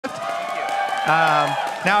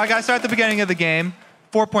Now I got to start at the beginning of the game.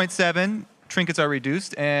 4.7 trinkets are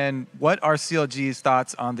reduced. And what are CLG's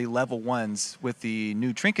thoughts on the level ones with the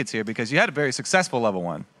new trinkets here? Because you had a very successful level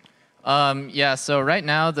one. Yeah, so right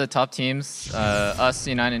now the top teams, us,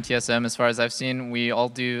 C9, and TSM, as far as I've seen, we all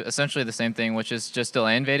do essentially the same thing, which is just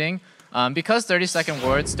delay invading. Because 30-second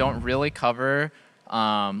wards don't really cover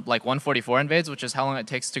like 144 invades, which is how long it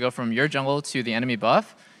takes to go from your jungle to the enemy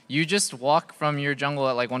buff, you just walk from your jungle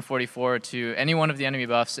at like 144 to any one of the enemy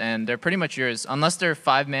buffs, and they're pretty much yours, unless they're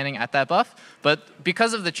 5-manning at that buff. But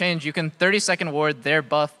because of the change, you can 30-second ward their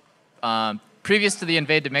buff previous to the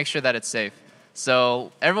invade to make sure that it's safe.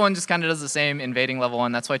 So everyone just kind of does the same invading level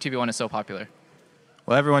 1. That's why 2v1 is so popular.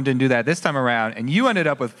 Well, everyone didn't do that this time around, and you ended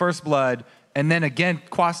up with first blood, and then again,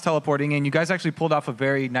 Quas teleporting in. You guys actually pulled off a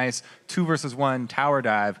very nice 2 versus 1 tower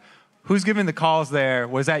dive. Who's giving the calls there?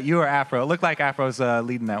 Was that you or Afro? It looked like Afro's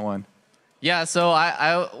leading that one. Yeah,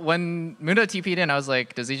 so when Mundo TP'd in, I was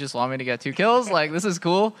like, does he just want me to get 2 kills? Like, this is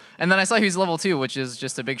cool. And then I saw he was level 2, which is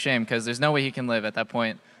just a big shame, because there's no way he can live at that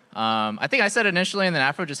point. I think I said initially, and then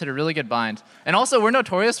Afro just hit a really good bind. And also, we're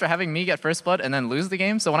notorious for having me get first blood and then lose the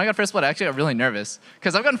game. So when I got first blood, I actually got really nervous,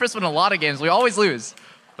 because I've gotten first blood in a lot of games. We always lose.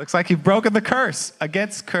 Looks like you've broken the curse.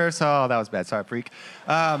 Against curse. Oh, that was bad. Sorry, Freak.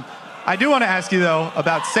 I do want to ask you, though,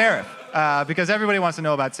 about Seraph, because everybody wants to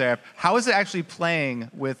know about Seraph. How is it actually playing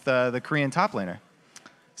with the Korean top laner?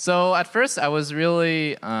 So at first, I was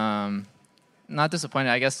really not disappointed,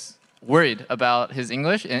 I guess, worried about his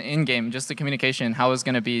English in-game, just the communication, how it was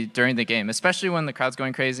going to be during the game, especially when the crowd's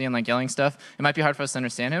going crazy and like yelling stuff. It might be hard for us to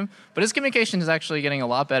understand him, but his communication is actually getting a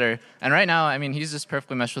lot better. And right now, I mean, he's just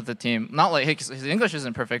perfectly meshed with the team. Not like his English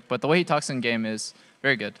isn't perfect, but the way he talks in-game is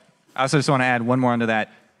very good. I also just want to add one more onto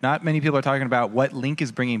that. Not many people are talking about what Link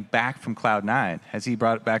is bringing back from Cloud9. Has he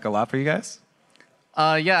brought it back a lot for you guys?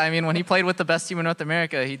 Yeah, I mean, when he played with the best team in North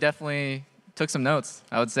America, he definitely took some notes,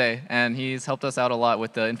 I would say, and he's helped us out a lot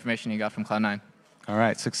with the information he got from Cloud9. All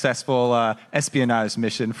right, successful espionage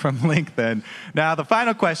mission from Link then. Now, the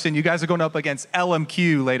final question, you guys are going up against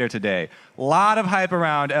LMQ later today. A lot of hype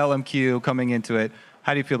around LMQ coming into it.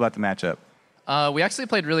 How do you feel about the matchup? We actually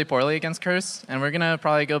played really poorly against Curse, and we're going to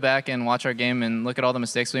probably go back and watch our game and look at all the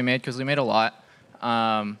mistakes we made, because we made a lot.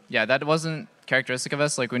 Yeah, that wasn't characteristic of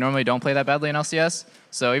us. Like, we normally don't play that badly in LCS,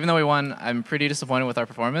 so even though we won, I'm pretty disappointed with our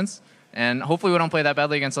performance. And hopefully we don't play that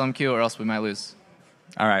badly against LMQ, or else we might lose.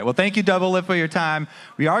 All right. Well, thank you, Double Lip, for your time.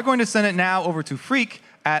 We are going to send it now over to Freak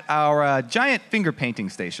at our giant finger painting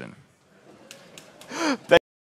station.